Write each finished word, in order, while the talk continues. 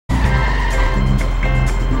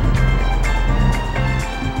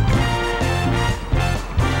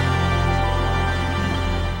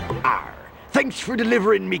Thanks for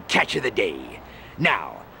delivering me catch of the day.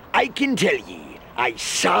 Now, I can tell ye, I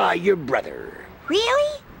saw your brother.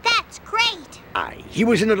 Really? That's great. Aye, he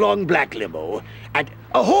was in a long black limo, and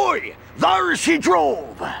ahoy! Thars he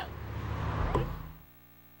drove!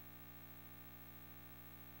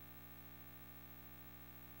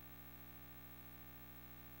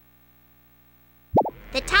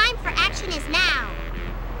 The time for action is now.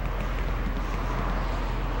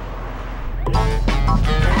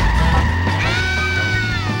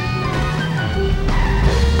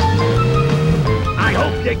 I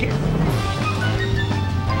hope you get...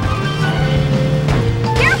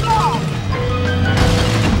 Careful!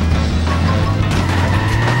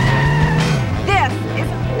 This is...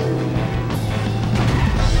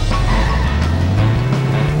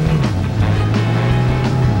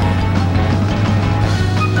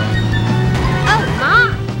 Oh, Mom!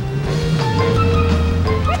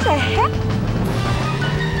 What the heck?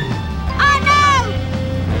 Oh, no!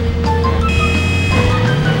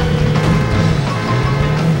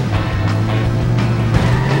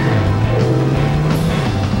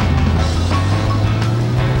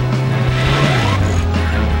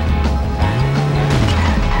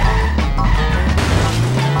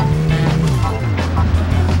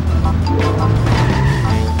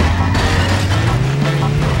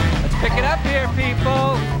 Let's pick it up here,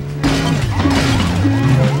 people.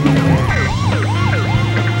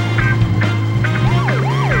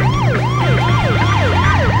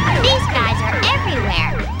 These guys are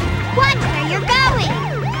everywhere. Watch where you're going.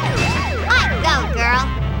 Let go, girl.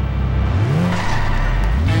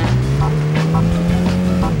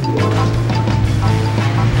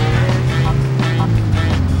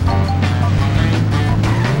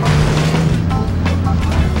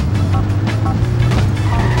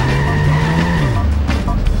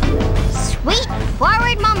 Sweet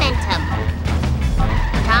forward momentum.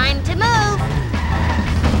 Time to move.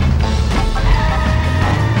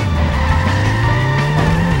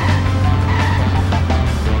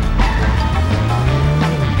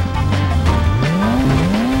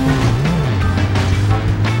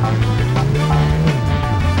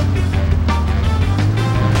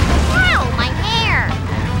 Ow, my hair.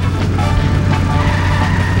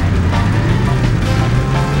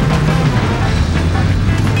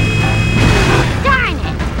 Darn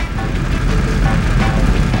it.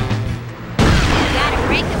 You gotta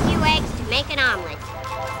break a few eggs to make an omelet.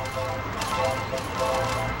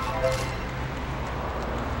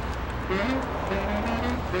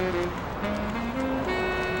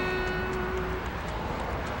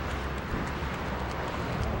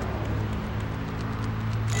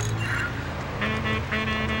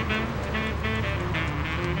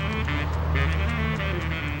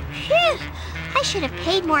 Phew! I should have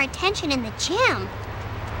paid more attention in the gym.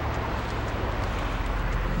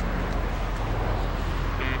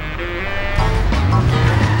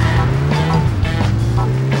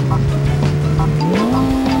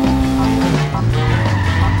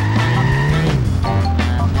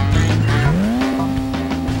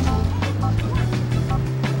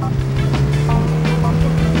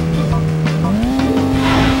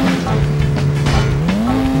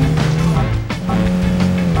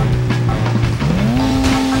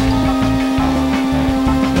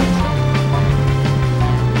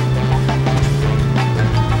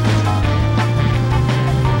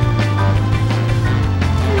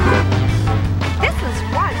 This is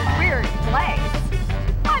one weird place.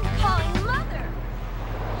 I'm calling Mother.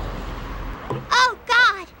 Oh,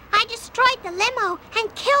 God! I destroyed the limo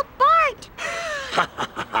and killed Bart!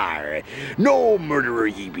 No murderer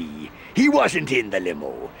ye be. He wasn't in the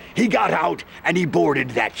limo. He got out and he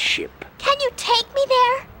boarded that ship. Can you take me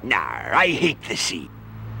there? Nah, I hate the sea.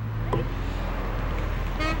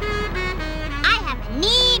 I have a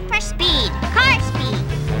need for speed. Car speed.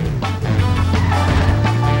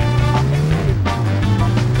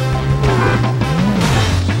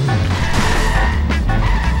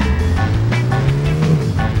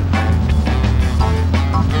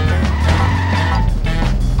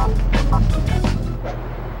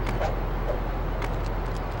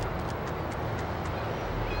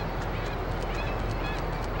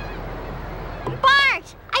 Bart!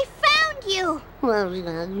 I found you!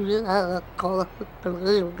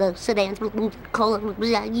 Sedans,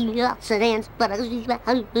 sedans,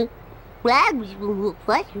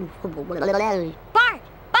 Bart!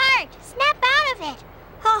 Bart! Snap out of it!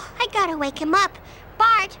 Oh, I gotta wake him up.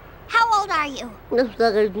 Bart, how old are you? What's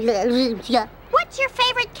your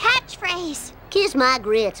favorite catchphrase? Kiss my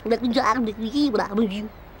grits.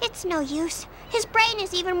 It's no use. His brain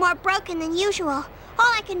is even more broken than usual.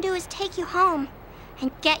 All I can do is take you home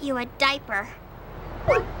and get you a diaper.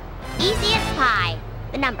 Easy as pie.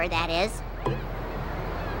 The number, that is.